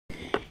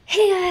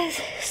Hey guys,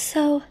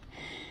 so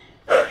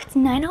it's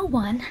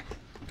 9:01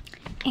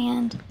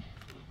 and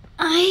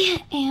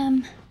I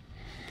am,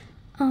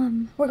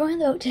 we're going on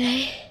the boat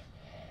today.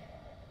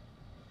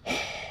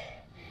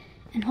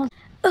 And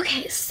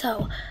okay,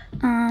 so,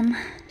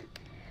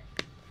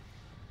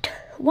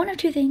 one of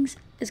two things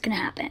is gonna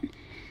happen.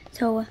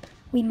 So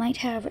we might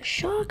have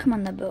Shaw come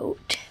on the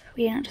boat.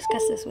 We didn't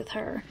discuss this with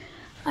her.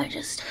 I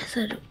just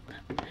said,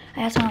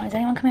 I asked Mom, is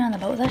anyone coming on the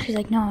boat with us? She's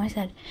like, no. I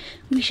said,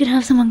 we should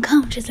have someone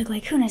come. She's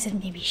like who? And I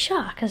said, maybe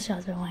Shaw, because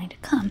Shaw's been wanting to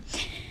come.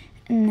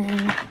 And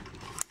then,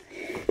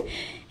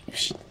 if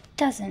she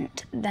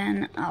doesn't,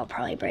 then I'll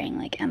probably bring,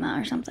 like, Emma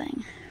or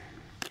something.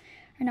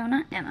 Or no,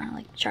 not Emma,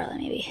 like Charlotte,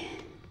 maybe.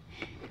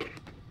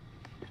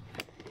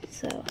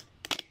 So,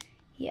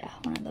 yeah,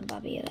 one of the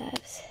Bubby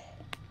lives.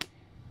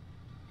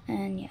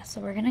 And yeah, so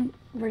we're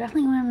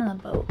definitely going on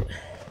the boat.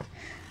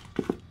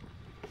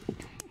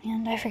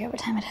 And I forget what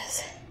time it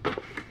is.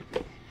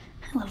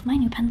 I love my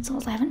new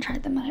pencils. I haven't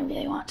tried them, but I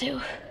really want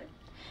to.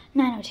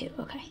 9:02,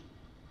 okay.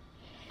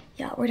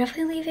 Yeah, we're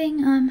definitely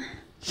leaving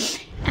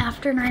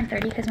after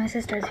 9:30 because my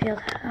sister's field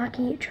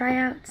hockey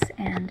tryouts,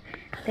 and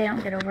they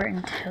don't get over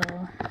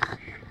until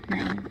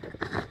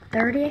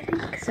 9:30, I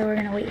think. So we're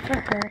gonna wait for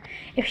her.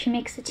 If she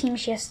makes the team,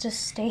 she has to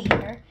stay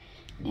here.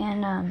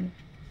 And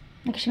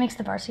like if she makes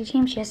the varsity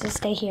team, she has to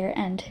stay here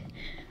and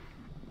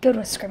go to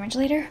a scrimmage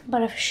later.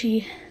 But if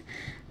she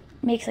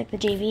makes like the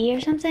JV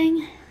or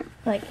something,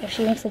 like if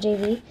she makes the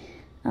JV,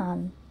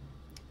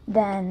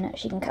 then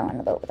she can come on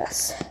the boat with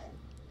us.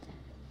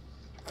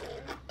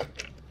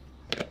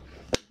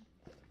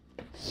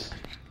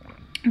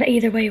 But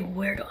either way,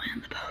 we're going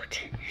on the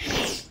boat.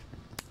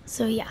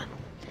 So yeah,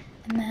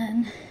 and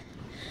then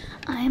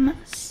I'm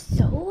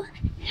so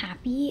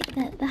happy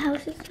that the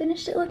house is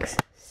finished. It looks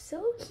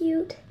so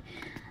cute.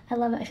 I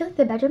love it. I feel like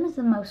the bedroom is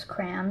the most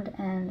crammed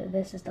and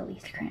this is the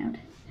least crammed.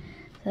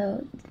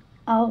 So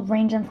I'll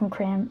range them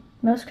from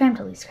most crammed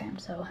to least crammed.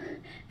 So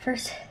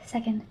first,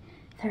 second,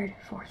 third,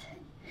 fourth.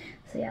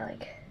 So yeah,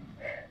 like.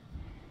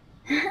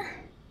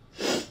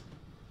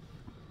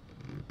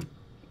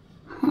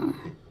 Huh.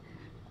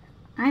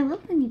 I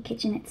love the new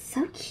kitchen. It's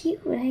so cute.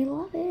 I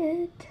love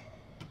it.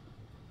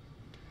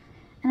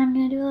 And I'm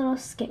gonna do a little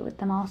skit with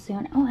them all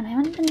soon. Oh, and I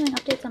haven't been doing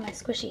updates on my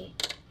squishy.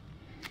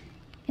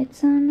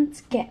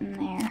 It's getting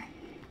there.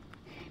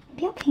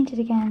 Maybe I'll paint it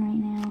again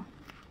right now.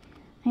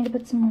 I need to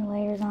put some more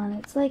layers on.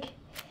 It's like,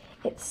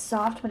 it's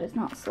soft, but it's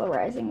not slow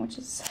rising, which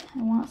is,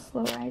 I want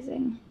slow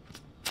rising.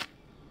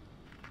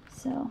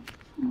 So,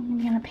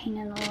 I'm gonna paint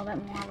it a little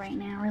bit more right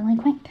now, really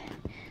quick.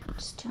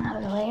 Just do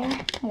another layer.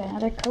 I got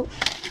another coat.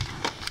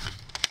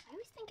 I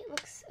always think it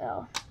looks,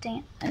 oh, dang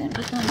it, I didn't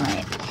put them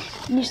right.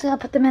 Usually I'll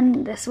put them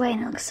in this way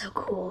and it looks so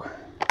cool.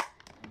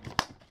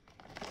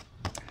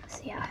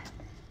 So yeah,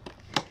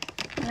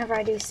 whenever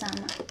I do some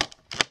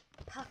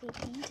puffy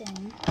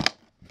painting,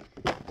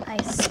 I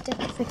stick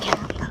the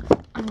cap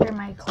under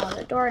my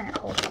closet door and it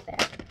holds it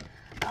there.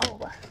 Oh,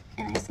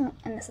 and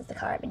this is the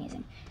color I've been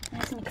using. And I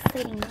have some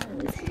exciting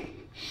news.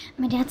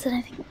 My dad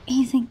said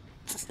he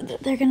thinks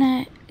that they're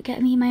gonna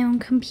get me my own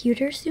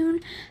computer soon,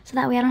 so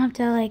that way I don't have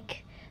to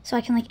so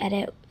I can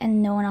edit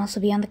and no one else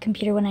will be on the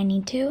computer when I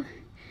need to.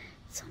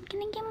 So I'm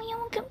gonna get my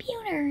own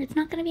computer. It's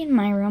not gonna be in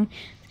my room.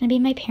 It's gonna be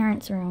in my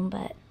parents' room,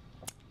 but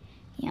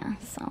yeah,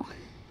 so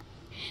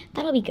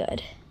that'll be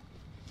good.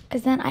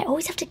 Because then I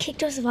always have to kick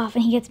Joseph off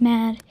and he gets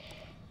mad.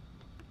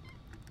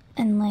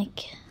 And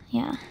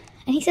yeah.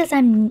 And he says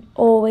I'm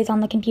always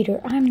on the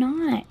computer. I'm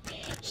not.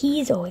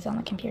 He's always on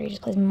the computer. He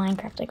just plays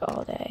Minecraft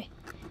all day.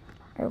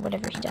 Or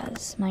whatever he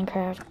does.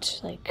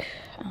 Minecraft,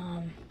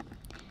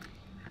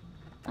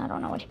 I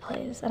don't know what he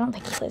plays. I don't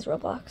think he plays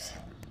Roblox.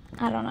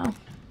 I don't know.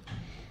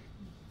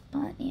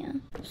 But yeah.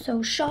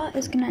 So Shaw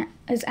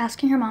is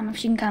asking her mom if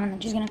she can come, and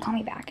then she's gonna call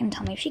me back and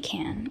tell me if she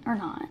can or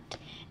not.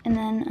 And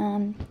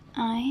then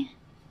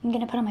I'm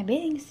gonna put on my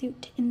bathing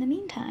suit in the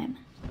meantime.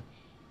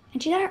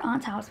 And she's at her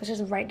aunt's house, which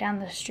is right down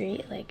the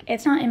street.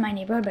 It's not in my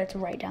neighborhood, but it's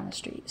right down the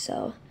street.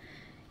 So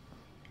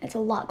it's a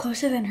lot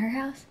closer than her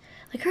house.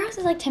 Her house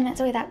is 10 minutes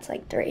away. That's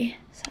 3.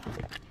 So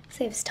it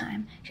saves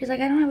time. She's like,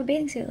 I don't have a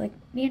bathing suit.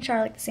 Me and Char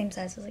are the same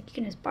size. I was like, you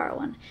can just borrow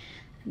one.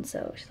 And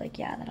so she's like,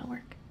 yeah, that'll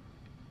work.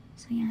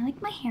 So yeah, I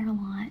like my hair a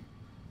lot.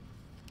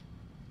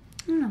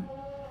 I don't know.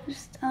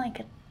 I like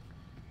it.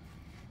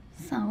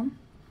 So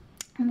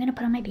I'm gonna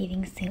put on my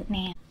bathing suit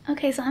now.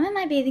 Okay, so I'm in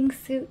my bathing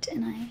suit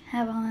and I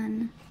have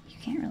on, you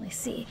can't really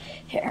see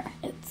here,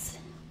 it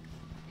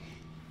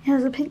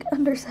has a pink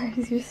underside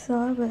as you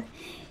saw, but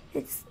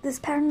it's this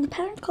pattern. The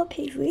pattern's called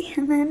paisley,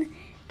 and then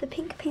the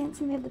pink pants,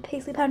 and we have the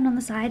paisley pattern on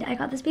the side. I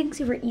got this bathing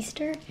suit for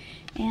Easter,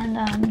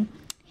 and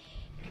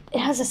it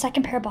has a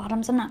second pair of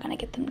bottoms. I'm not gonna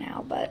get them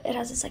now, but it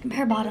has a second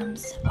pair of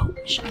bottoms. Oh,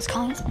 Shaw's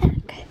calling us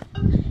back.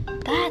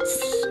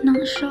 That's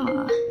not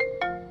Shaw.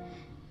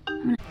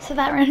 So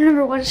that random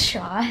number was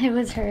Shaw. It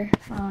was her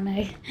phone.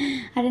 I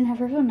didn't have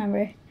her phone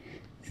number.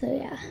 So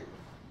yeah.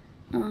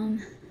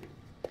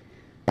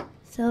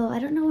 So I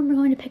don't know when we're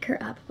going to pick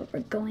her up, but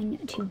we're going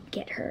to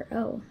get her.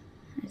 Oh,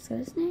 let's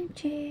go to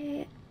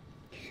Snapchat.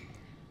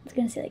 It's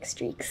gonna say like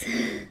streaks.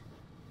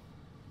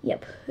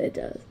 Yep, it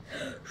does.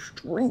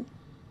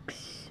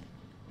 Streaks.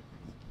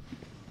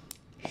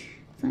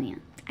 So yeah,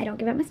 I don't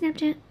give up my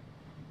Snapchat.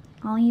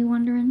 All you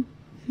wondering.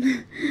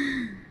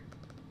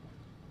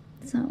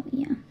 So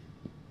yeah.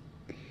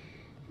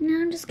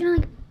 Now I'm just gonna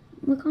like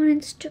look on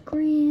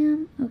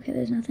Instagram. Okay,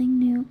 there's nothing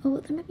new. Oh,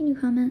 there might be new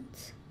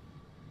comments.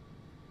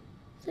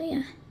 So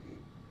yeah.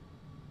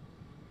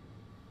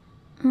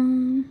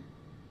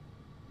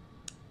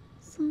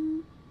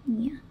 So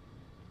yeah.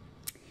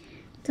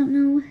 Don't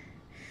know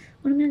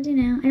what I'm gonna do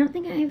now. I don't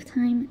think I have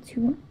time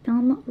to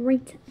film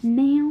right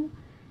now.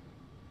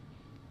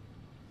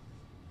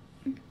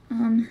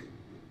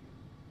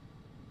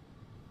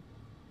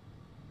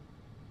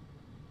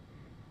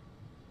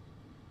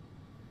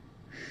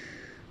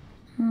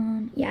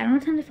 Yeah, I don't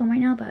have time to film right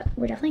now, but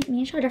me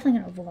and Shaw are definitely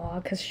gonna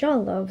vlog, because Shaw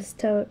loves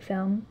to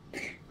film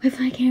with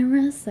my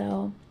camera,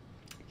 so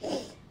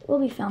we'll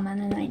be filming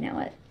and I know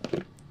it.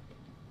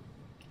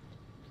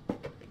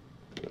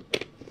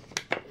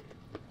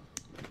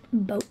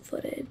 Boat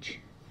footage.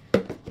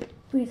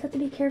 We just have to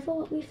be careful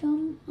what we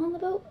film on the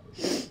boat.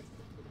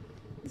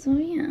 So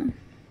yeah.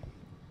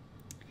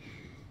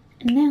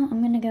 And now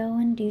I'm gonna go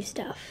and do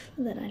stuff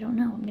that I don't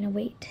know. I'm gonna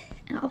wait.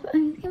 And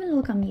I'm gonna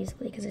look on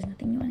Musical.ly because there's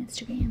nothing new on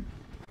Instagram.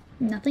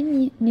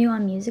 Nothing new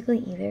on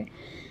Musical.ly either.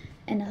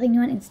 And nothing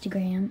new on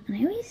Instagram. And I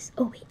always,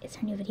 oh wait, is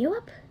there a new video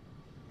up?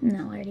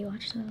 No, I already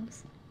watched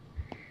those.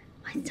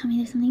 Why tell me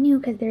there's something new?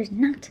 Because there's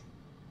not.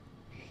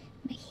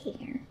 My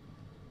hair.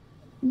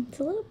 It's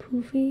a little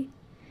poofy.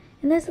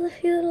 And there's a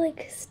few little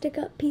like stick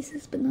up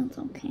pieces, but that's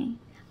okay.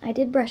 I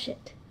did brush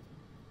it.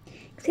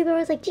 Because people are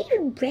always like, do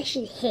you brush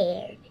your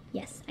hair?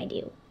 Yes, I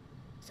do.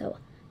 So,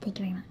 thank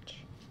you very much.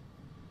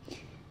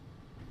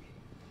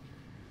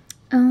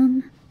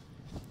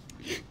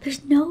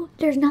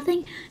 There's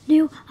nothing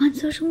new on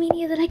social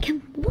media that I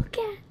can look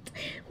at.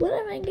 What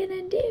am I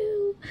gonna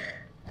do?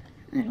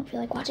 I don't feel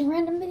like watching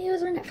random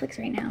videos on Netflix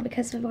right now,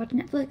 because if I watch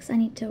Netflix, I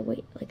need to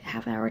wait like a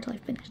half hour till I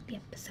finish the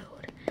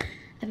episode.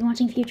 I've been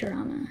watching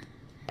Futurama,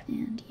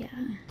 and yeah.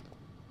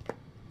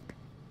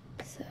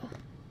 So.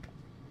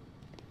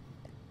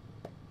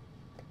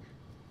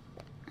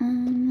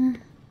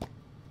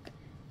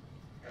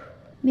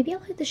 Maybe I'll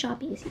hit the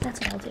Shoppies. That's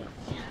what I'll do.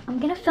 I'm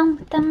gonna film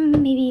with them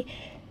maybe,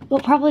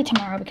 well, probably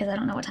tomorrow, because I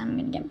don't know what time I'm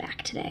gonna get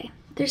back today.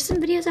 There's some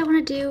videos I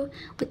want to do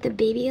with the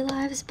baby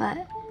lives,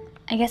 but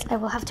I guess I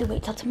will have to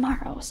wait till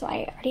tomorrow. So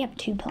I already have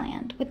 2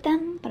 planned with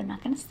them, but I'm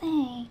not gonna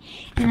say.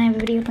 And I have a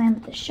video planned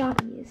with the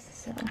Shoppies.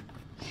 So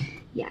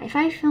yeah, if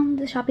I filmed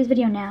the Shoppies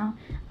video now,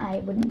 I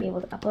wouldn't be able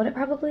to upload it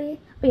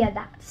probably. But yeah,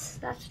 that's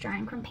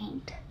drying from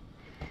paint.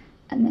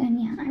 And then,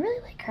 yeah, I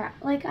really like her.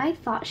 Like, I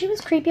thought she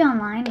was creepy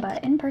online,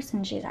 but in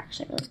person, she's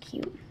actually really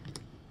cute.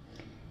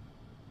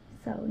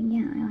 So,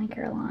 yeah, I like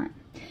her a lot.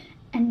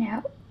 And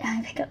now, I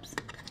have hiccups.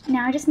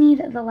 Now I just need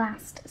the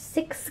last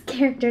 6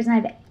 characters, and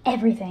I have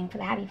everything for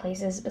the happy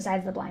places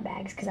besides the blind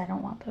bags, because I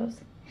don't want those.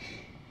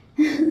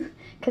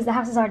 Because the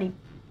house is already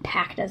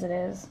packed as it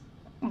is.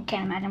 I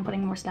can't imagine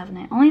putting more stuff in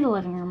it. Only the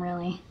living room,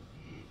 really,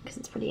 because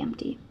it's pretty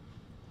empty.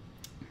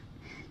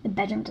 The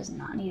bedroom does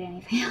not need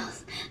anything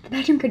else. The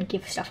bedroom could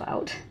give stuff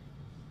out.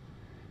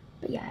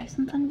 But yeah, I have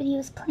some fun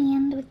videos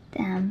planned with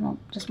them. Well,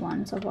 just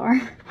one so far.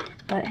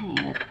 But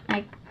hey,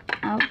 I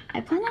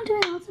plan on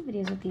doing lots of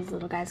videos with these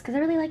little guys because I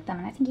really like them,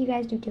 and I think you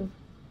guys do too.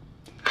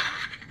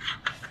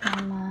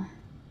 From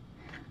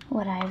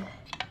what I've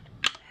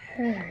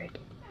heard.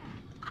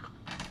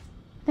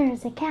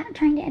 There's a cat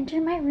trying to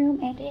enter my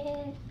room, and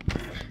it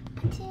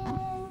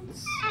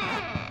buttons.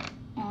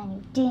 And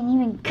you didn't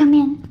even come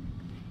in.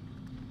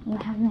 You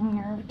have the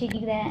nerve to do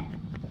that.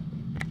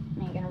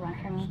 Now you're gonna run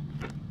from me.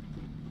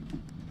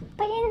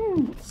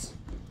 Buttons!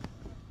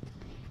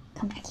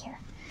 Come back here.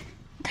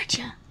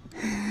 Gotcha.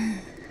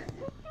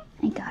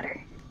 I got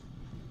her.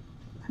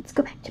 Let's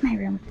go back to my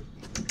room.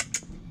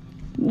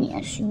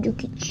 Yes,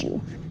 look at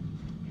you.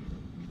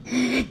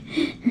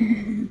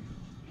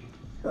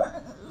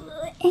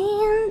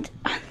 And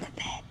on the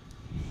bed.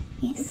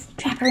 Yes,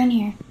 trap her in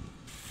here.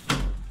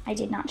 I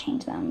did not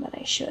change them, but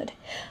I should.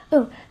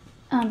 Oh.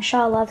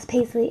 Shaw loves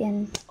Paisley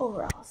in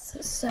overalls,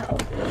 so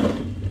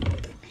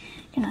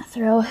gonna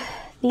throw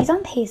these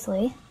on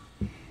Paisley,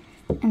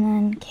 and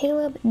then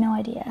Caleb, no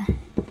idea.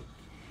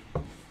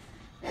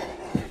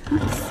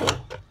 Let's see,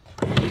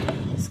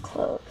 his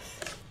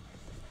clothes.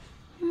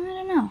 I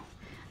don't know.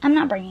 I'm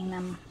not bringing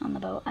them on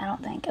the boat, I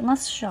don't think,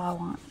 unless Shaw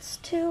wants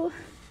to,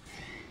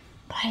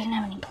 but I didn't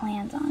have any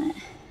plans on it.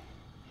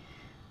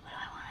 What do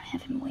I want to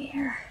have him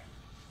wear?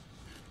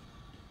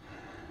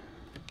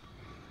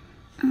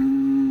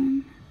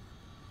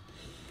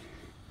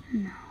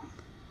 No.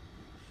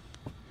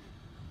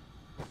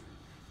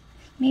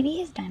 Maybe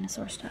his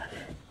dinosaur stuff,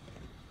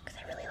 because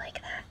I really like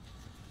that.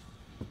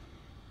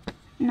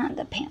 Not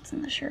the pants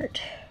and the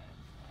shirt.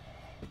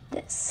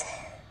 This.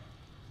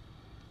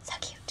 So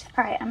cute.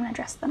 Alright, I'm gonna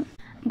dress them.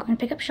 I'm going to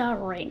pick up Shaw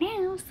right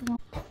now. So.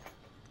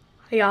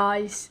 Hey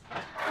guys.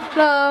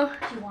 Hello.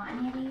 Do you want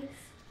any of these?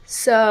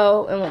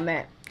 So, in 1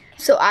 minute.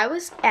 So I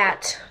was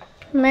at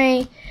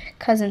my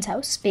cousin's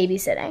house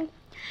babysitting.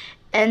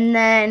 And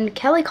then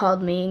Kelly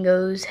called me and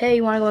goes, hey,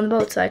 you want to go on the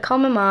boat? So I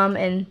called my mom,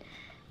 and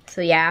so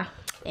yeah,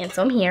 and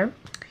so I'm here.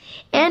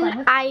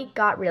 And I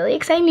got really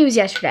exciting news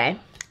yesterday.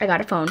 I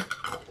got a phone.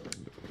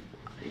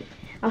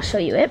 I'll show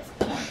you it.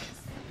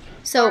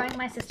 So Borrowing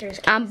my sister's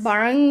case. I'm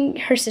borrowing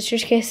her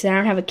sister's case, and I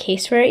don't have a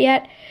case for it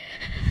yet.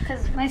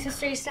 Because my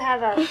sister used to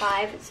have a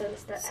 5, so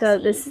it's the So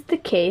SE. this is the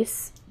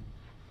case.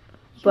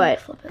 You can But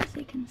flip it so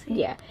you can see.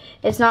 yeah,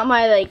 it's not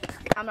my, like,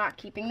 I'm not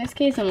keeping this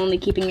case. I'm only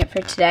keeping it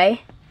for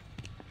today.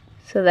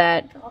 So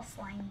that, It's all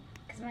slimy.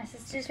 Because my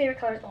sister's favorite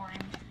color is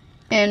orange.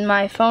 and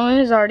my phone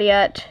is already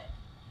at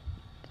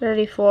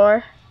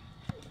 34.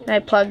 And I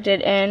plugged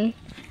it in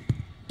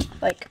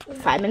like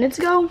 5 minutes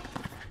ago.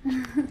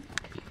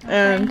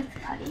 And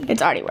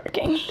it's already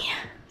working.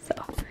 So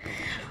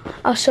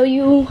I'll show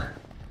you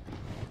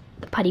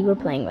the putty we're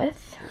playing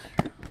with.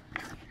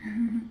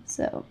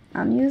 So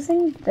I'm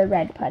using the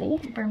red putty.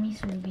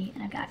 Burmese ruby,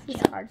 and I've got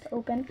It's hard to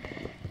open.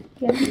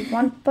 You have to use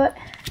one foot.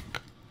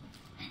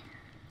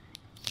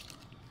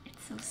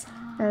 It's so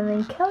soft. And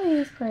then Kelly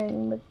is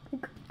playing with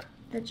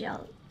The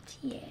gel.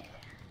 Yeah.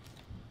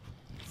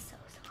 It's so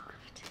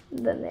soft.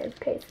 then there's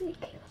Paisley,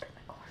 Caleb in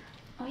the corner.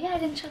 Oh yeah, I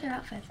didn't show their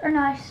outfits. Or no,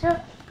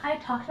 I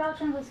talked about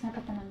them, I was gonna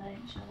put them in, but I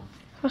didn't show them.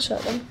 I'll show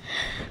them.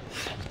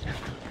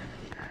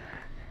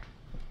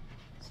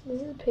 So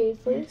this is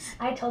Paisley's.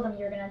 I told them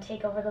you were gonna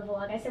take over the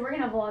vlog. I said we're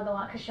gonna vlog a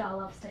lot because Shaw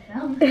loves to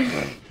film.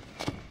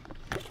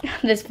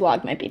 This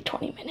vlog might be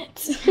 20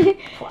 minutes.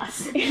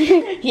 Plus.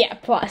 Yeah,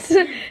 plus.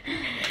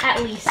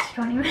 At least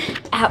 20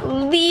 minutes. At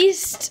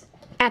least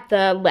at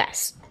the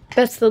less.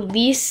 That's the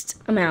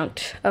least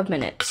amount of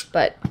minutes,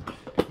 but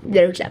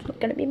there's definitely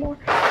gonna be more.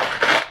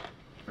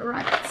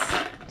 Right.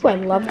 Oh, I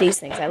love these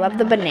things. I love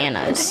the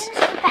bananas.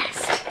 Bananas are the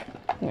best.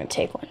 I'm gonna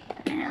take one.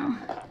 I know.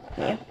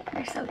 Yeah.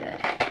 They're so good.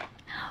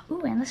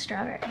 Ooh, and the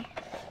strawberry.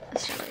 The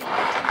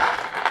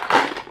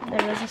strawberry.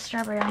 There was a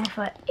strawberry on your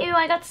foot. Ew,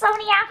 I got so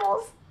many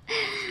apples.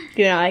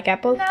 Do you not like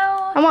apples?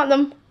 No. I want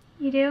them.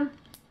 You do?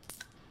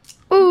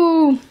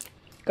 Ooh.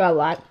 Got a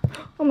lot.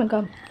 Oh my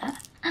god.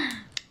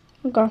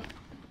 Okay.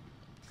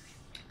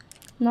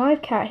 Now I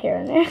have cat hair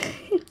in there.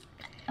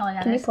 Oh, I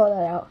got Can you this. pull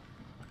that out?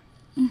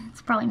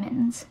 It's probably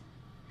Mittens.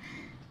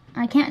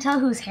 I can't tell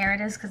whose hair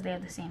it is because they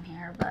have the same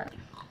hair, but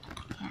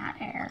cat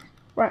hair.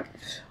 Right.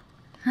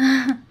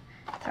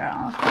 Throw it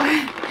on the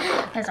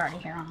floor. There's already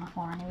hair on the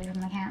floor anyways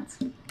from the cats.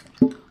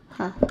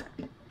 Huh.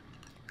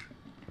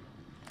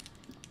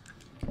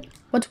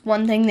 What's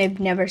one thing they've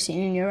never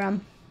seen in your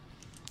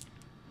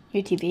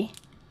TV?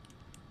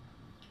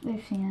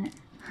 They've seen it.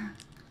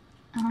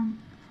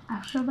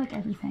 I've showed like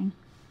everything.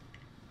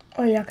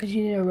 Oh yeah, because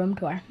you did a room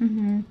tour.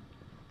 Mm-hmm.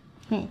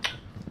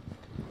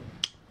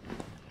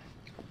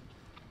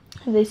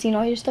 Have they seen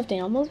all your stuffed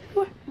animals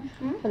before?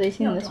 Mm-hmm. Have they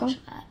seen this don't one? show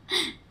that.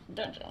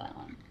 Don't show that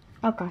one.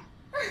 Okay.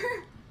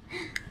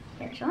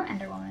 Here, show an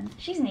Ender Woman.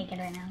 She's naked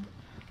right now.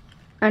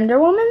 Wonder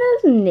Woman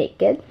is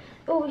naked.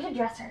 Oh, we should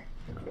dress her.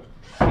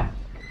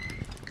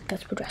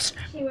 That's for dressing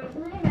her. She wears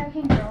my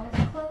American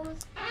Girl's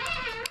clothes.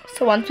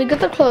 So once we get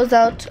the clothes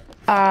out,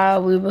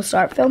 we will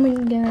start filming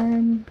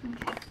again.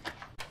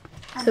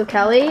 So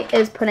Kelly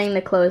is putting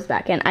the clothes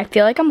back in. I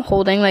feel like I'm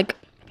holding like...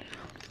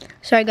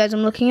 Sorry guys,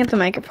 I'm looking at the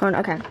microphone.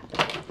 Okay.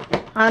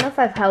 I don't know if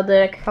I've held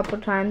it a couple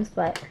times,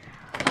 but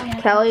Oh, yeah,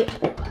 Kelly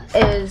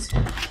is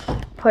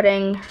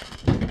putting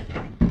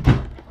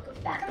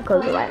back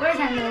clothes away. Where's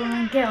Ender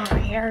Woman? Get over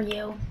here,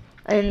 you.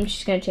 And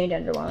she's going to change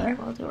underwear.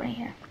 We'll do it right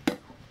here.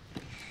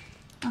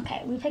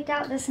 Okay, we picked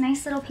out this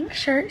nice little pink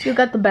shirt. You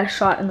got the best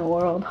shot in the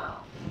world.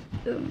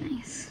 Ooh,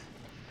 nice.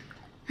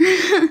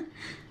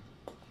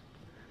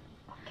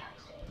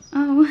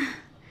 Oh.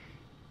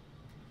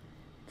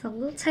 It's a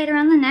little tight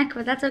around the neck,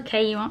 but that's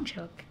okay. You won't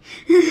choke.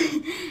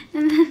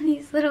 And then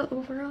these little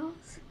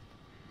overalls.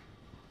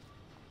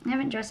 I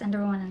haven't dressed Ender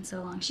Woman in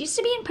so long. She used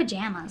to be in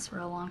pajamas for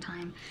a long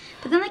time.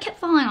 But then they kept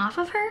falling off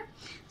of her,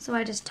 so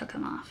I just took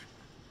them off.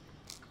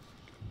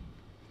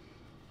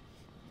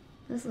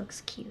 This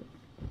looks cute.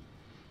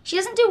 She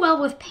doesn't do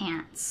well with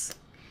pants.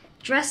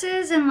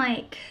 Dresses and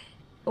like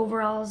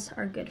overalls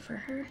are good for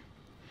her.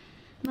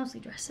 Mostly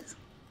dresses.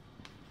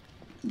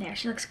 There,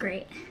 she looks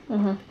great.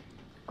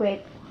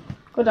 Great.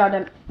 Good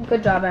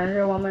job,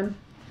 Wonder Woman.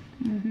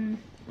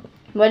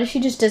 What if she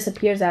just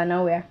disappears out of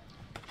nowhere?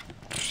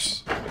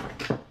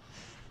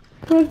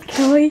 Look,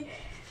 Kelly.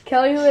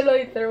 Kelly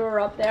literally threw her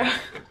up there.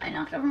 I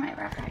knocked over my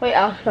backpack. Wait,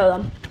 I'll show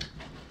them.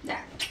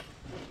 There.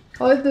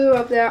 I threw her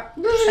up there,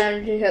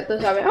 and she hit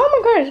this up. Oh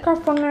my god, it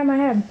got flung out of my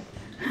head.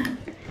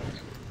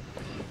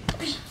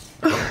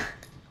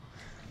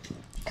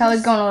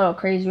 Kelly's going a little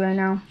crazy right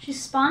now.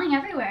 She's spawning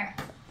everywhere.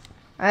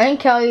 I think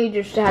Kelly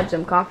just had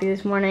some coffee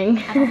this morning.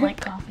 I don't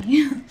like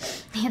coffee.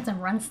 I had some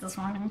runts this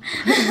morning.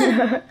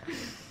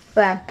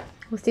 But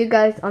we'll see you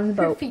guys on the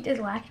Her boat. feet is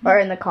lacking. Or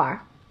in the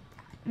car.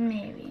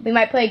 Maybe. We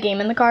might play a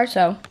game in the car,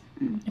 so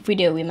if we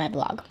do, we might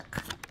vlog.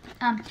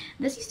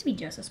 This used to be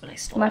Joseph's, but I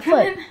stole My it from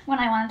foot. him when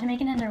I wanted to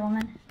make an Ender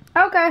Woman.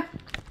 Okay.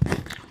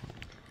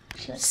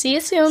 She looks- See you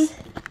soon.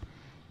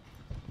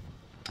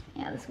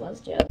 Yeah, this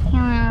was Joe.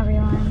 Hello,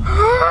 everyone.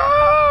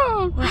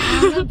 We're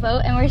on the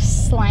boat and we're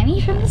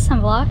slimy from the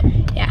sunblock.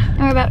 Yeah. And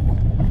we're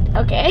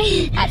about,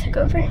 okay. I took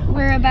over.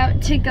 We're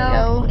about to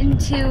go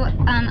into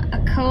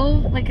a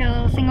cove, like a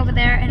little thing over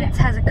there, and it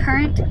has a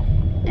current,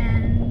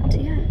 and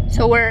yeah.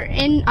 So we're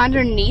in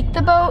underneath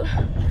the boat.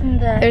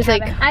 There's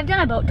cabin. like, I've done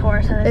a boat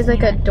tour, so there's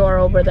like a door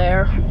over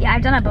there. Yeah,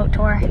 I've done a boat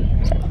tour.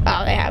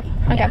 Oh, they have.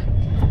 Okay.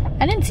 Yeah.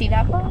 I didn't see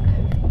that vlog.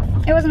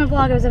 It wasn't a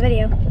vlog, it was a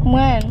video.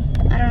 When?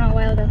 I don't know, a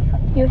while ago.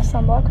 You have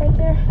sunblock right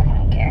there? I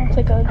don't care. It's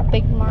like a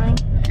big mine.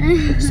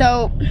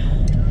 So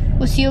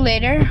we'll see you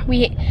later.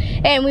 We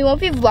won't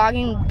be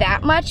vlogging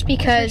that much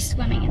because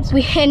swimming and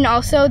and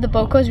also the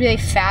boat goes really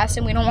fast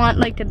and we don't want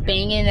like to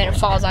bang in and then it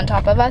falls on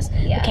top of us,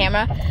 yeah. the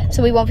camera.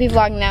 So we won't be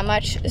vlogging that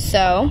much.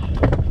 So do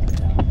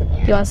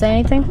you want to say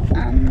anything?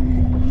 I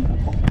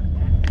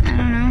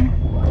don't know.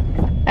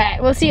 All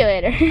right, we'll see you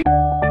later.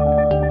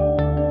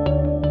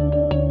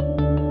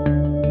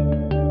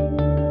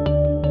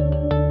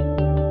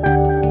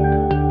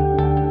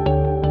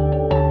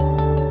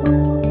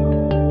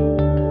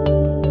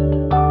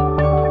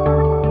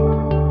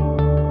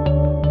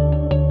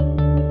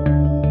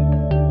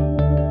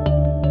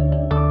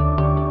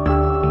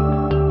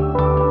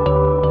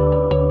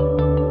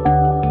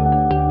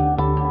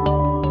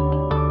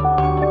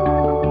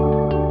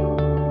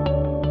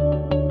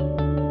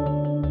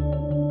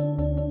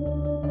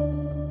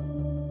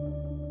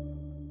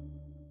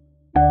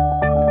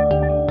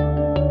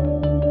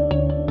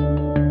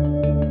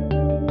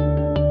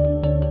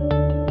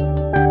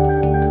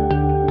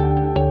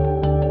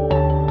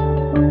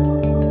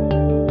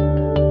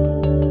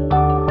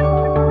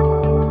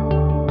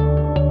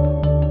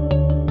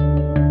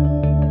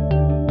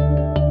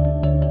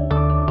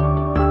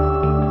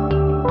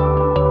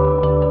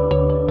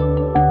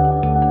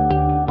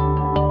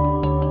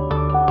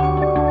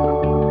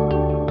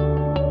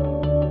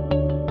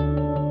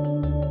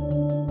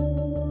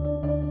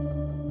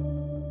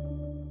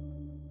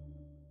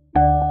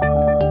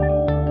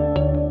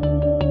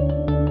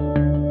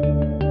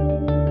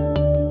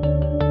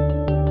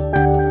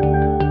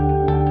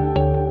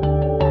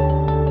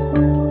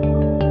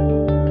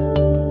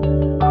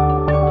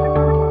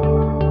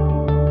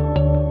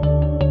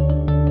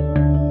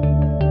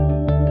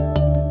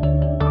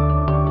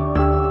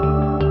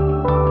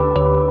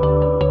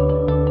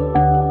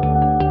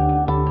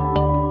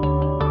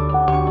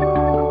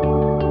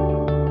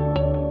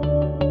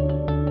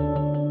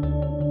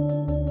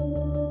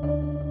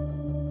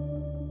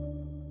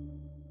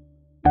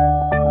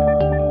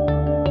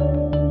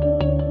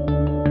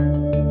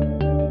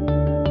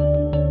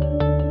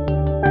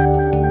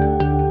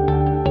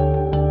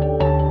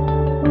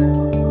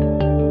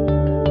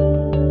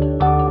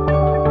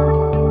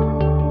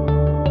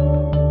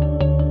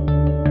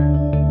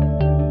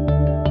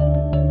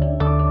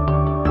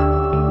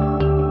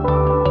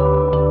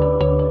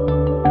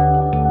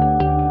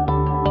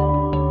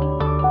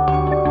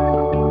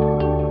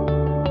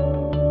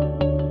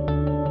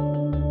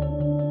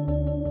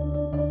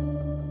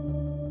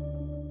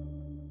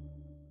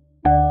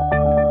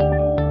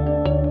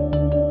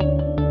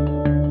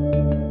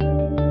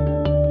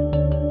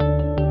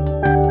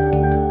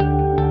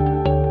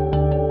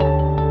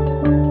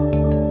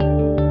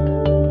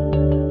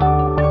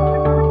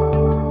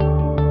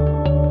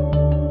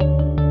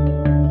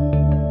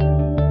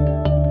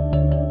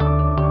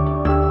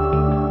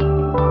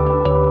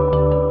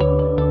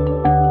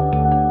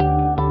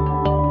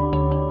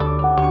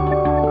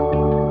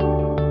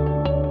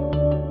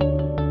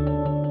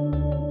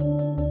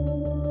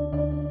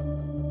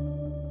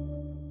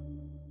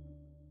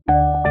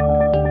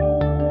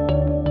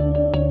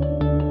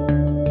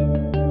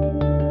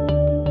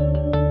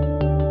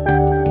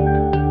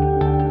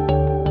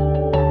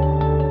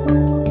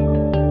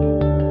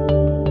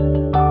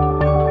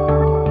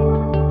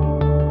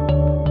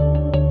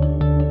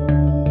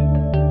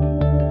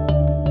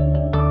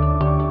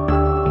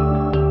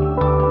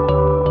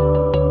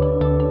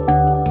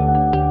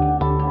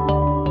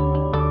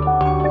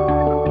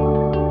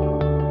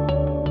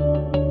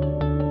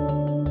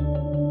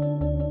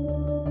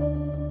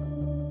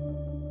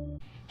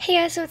 Hey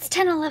guys, so it's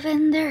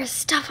 10:11. There is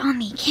stuff on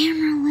the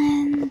camera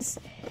lens.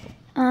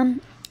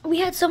 We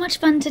had so much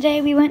fun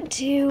today. We went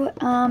to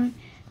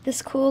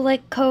this cool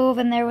like cove,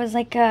 and there was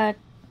like a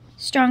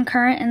strong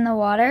current in the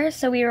water,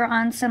 so we were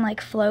on some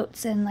like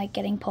floats and like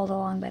getting pulled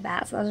along by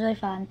that. So that was really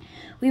fun.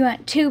 We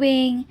went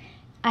tubing.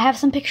 I have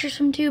some pictures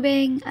from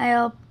tubing.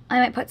 I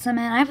might put some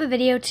in. I have a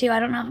video too. I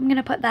don't know if I'm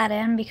gonna put that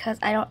in because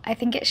I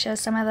think it shows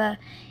some of the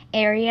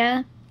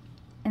area,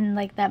 and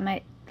like that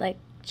might like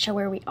show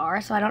where we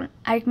are. So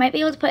I might be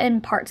able to put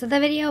in parts of the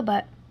video,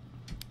 but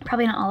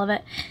probably not all of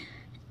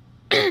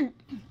it.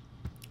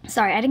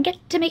 Sorry, I didn't get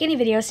to make any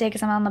videos today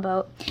because I'm on the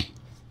boat.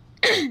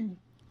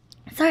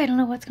 Sorry, I don't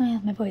know what's going on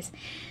with my voice.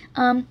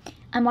 I'm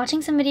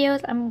watching some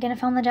videos. I'm gonna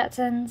film the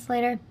Jetsons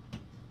later,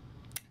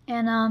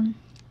 and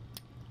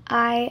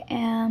I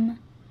am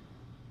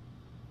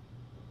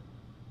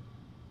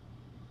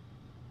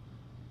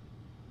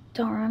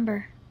don't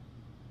remember.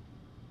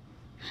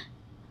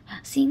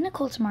 seeing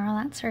Nicole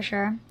tomorrow, that's for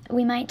sure.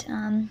 We might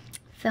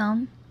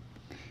film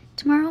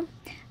tomorrow.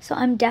 So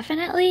I'm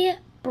definitely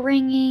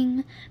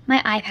bringing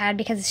my iPad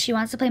because she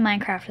wants to play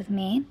Minecraft with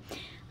me.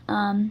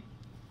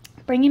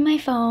 Bringing my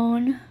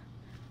phone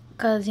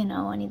because, you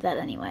know, I need that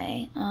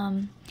anyway.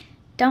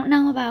 Don't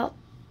know about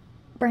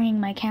bringing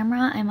my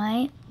camera. I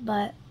might,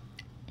 but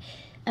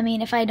I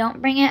mean, if I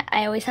don't bring it,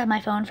 I always have my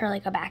phone for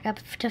like a backup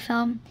to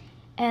film.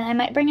 And I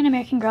might bring an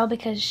American Girl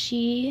because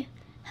she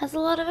has a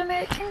lot of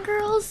American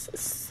Girls.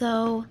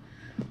 So,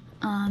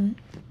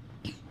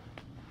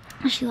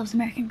 she loves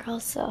American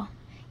Girls. So,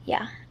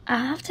 yeah.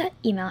 I'll have to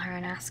email her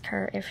and ask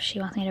her if she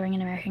wants me to bring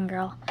an American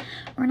Girl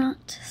or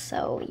not.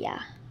 So,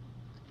 yeah.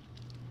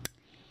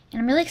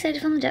 And I'm really excited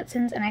to film the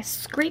Jetsons. And I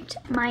scraped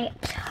my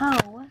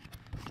toe.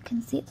 You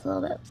can see it's a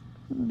little bit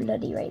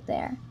bloody right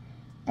there.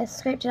 I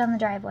scraped it on the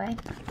driveway.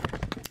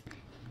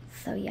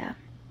 So, yeah.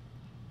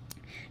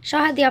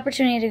 Shaw had the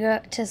opportunity to go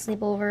to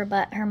sleep over,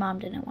 but her mom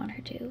didn't want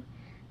her to.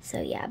 So,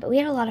 yeah. But we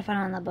had a lot of fun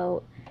on the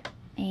boat.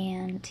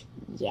 And,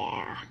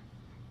 yeah.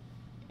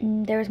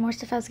 There was more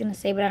stuff I was going to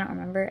say, but I don't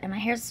remember. And my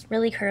hair's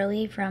really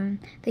curly from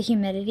the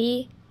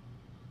humidity.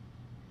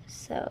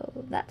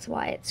 So, that's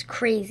why it's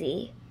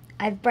crazy.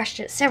 I've brushed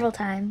it several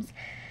times,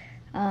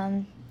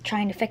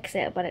 trying to fix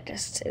it, but it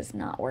just is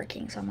not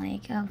working. So, I'm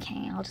like,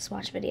 okay, I'll just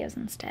watch videos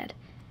instead.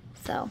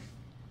 So,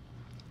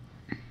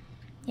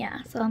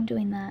 yeah. So, I'm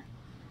doing that.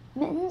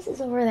 Mittens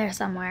is over there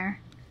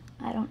somewhere.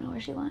 I don't know where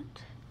she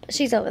went, but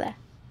she's over there.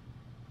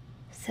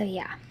 So,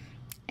 yeah.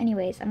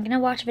 Anyways, I'm going to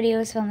watch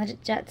videos, film the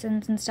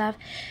Jetsons and stuff.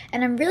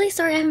 And I'm really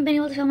sorry I haven't been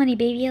able to film any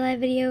Baby Alive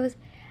videos.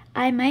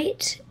 I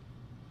might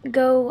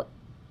go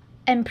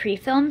and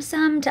pre-film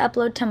some to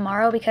upload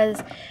tomorrow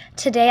because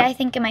today I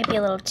think it might be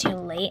a little too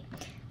late.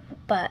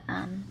 But,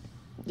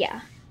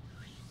 yeah.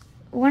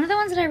 One of the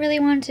ones that I really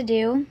wanted to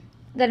do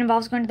that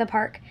involves going to the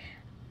park,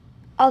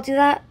 I'll do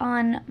that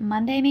on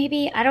Monday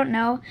maybe. I don't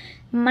know.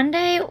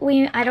 Monday,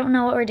 I don't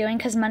know what we're doing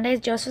because Monday is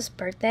Joseph's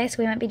birthday, so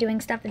we might be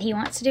doing stuff that he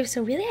wants to do.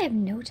 So really, I have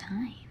no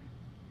time.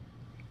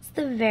 It's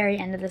the very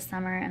end of the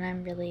summer, and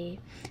I'm really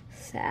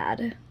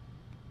sad.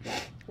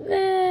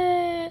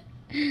 The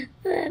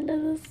end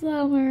of the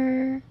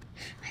summer.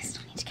 I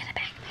still need to get a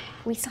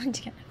backpack. We still need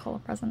to get Nicole a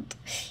present.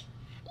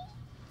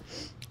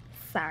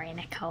 Sorry,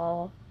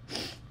 Nicole.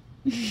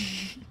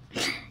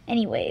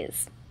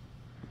 Anyways.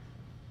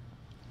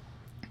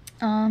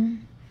 I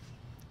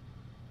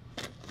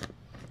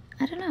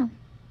don't know.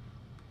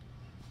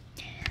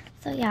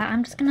 So yeah,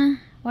 I'm just gonna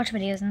watch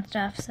videos and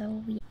stuff,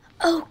 so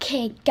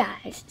okay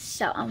guys,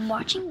 so I'm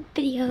watching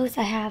videos.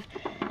 I have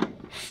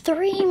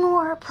 3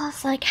 more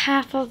plus like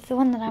half of the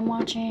one that I'm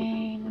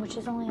watching, which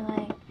is only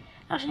like,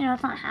 actually no,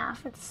 it's not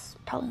half, it's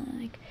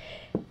probably like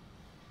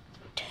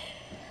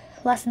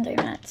less than 3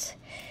 minutes.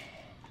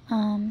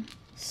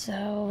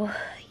 So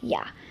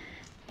yeah.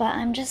 But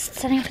I'm just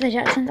setting up for the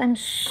Jetsons. I'm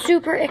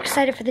super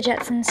excited for the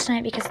Jetsons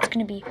tonight because it's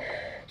going to be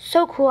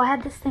so cool. I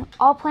had this thing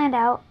all planned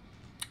out.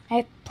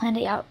 I planned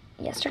it out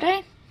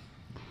yesterday.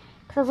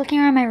 Because I was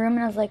looking around my room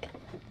and I was like,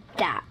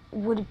 that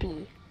would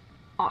be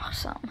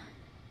awesome.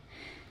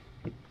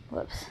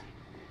 Whoops.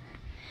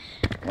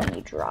 Let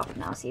me drop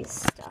Mousie's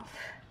stuff.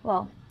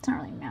 Well, it's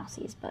not really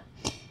Mousie's, but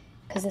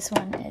because this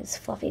one is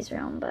Fluffy's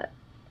room, but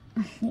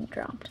it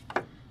dropped.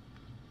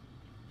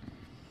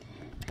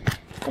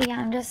 So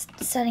yeah, I'm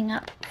just setting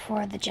up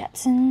for the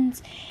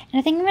Jetsons. And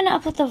I think I'm going to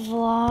upload the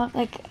vlog,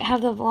 like have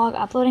the vlog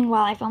uploading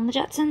while I film the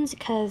Jetsons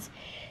because,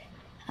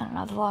 I don't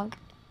know, the vlog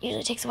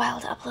usually takes a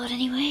while to upload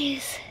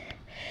anyways.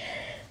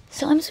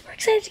 So I'm super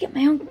excited to get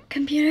my own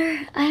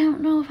computer. I don't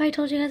know if I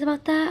told you guys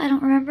about that. I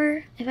don't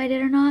remember if I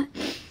did or not.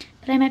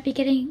 But I might be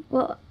getting,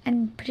 well,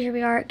 I'm pretty sure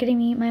we are getting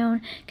me my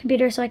own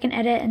computer so I can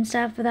edit and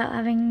stuff without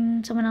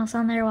having someone else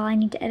on there while I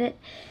need to edit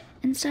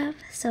and stuff.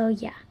 So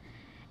yeah.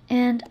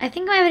 And I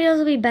think my videos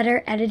will be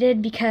better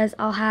edited because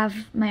I'll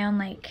have my own,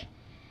 like,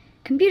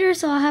 computer,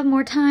 so I'll have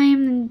more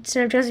time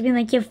instead of just being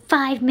like, you have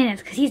 5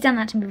 minutes, because he's done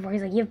that to me before.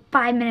 He's like, you have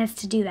 5 minutes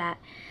to do that.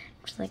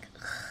 I'm just like,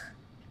 ugh.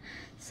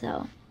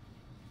 So,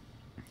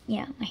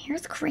 yeah, my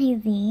hair's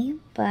crazy,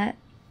 but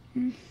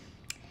I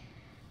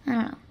don't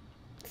know.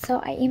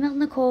 So I emailed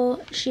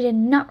Nicole. She did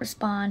not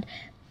respond,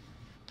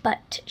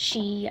 but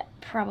she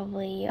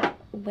probably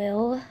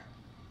will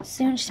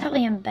soon. She's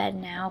probably in bed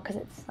now because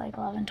it's like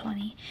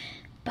 11:20.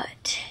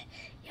 But,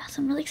 yeah,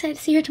 so I'm really excited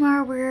to see her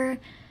tomorrow. We're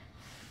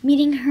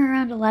meeting her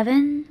around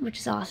 11, which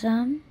is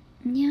awesome.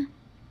 And, yeah.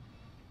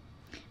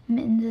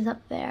 Mittens is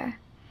up there.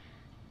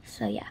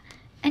 So, yeah.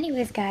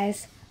 Anyways,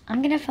 guys,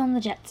 I'm going to film the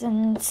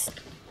Jetsons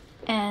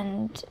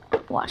and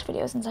watch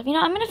videos and stuff. You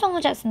know, I'm going to film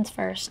the Jetsons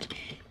first.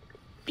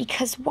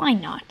 Because why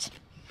not?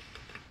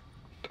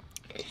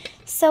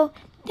 So,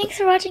 thanks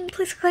for watching.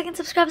 Please click and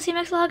subscribe to see you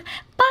next vlog.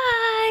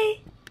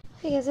 Bye!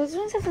 Okay guys, I was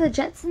doing stuff for the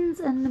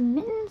Jetsons, and the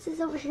Mittens is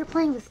over here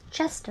playing with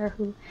Chester,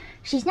 who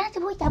she's not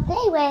supposed to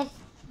play with.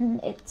 And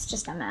it's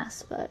just a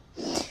mess, but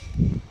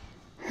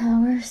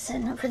we're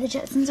setting up for the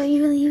Jetsons. Are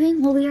you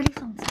leaving? Well, we already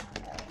filmed some of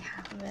it, like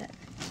half of it.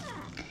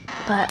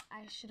 But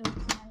I should have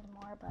planned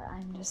more, but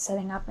I'm just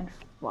setting up and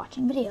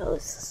watching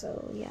videos.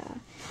 So yeah,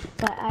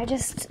 but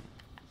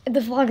the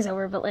vlog is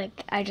over, but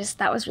like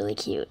that was really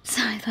cute,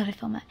 so I thought I'd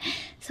film it.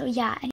 So yeah.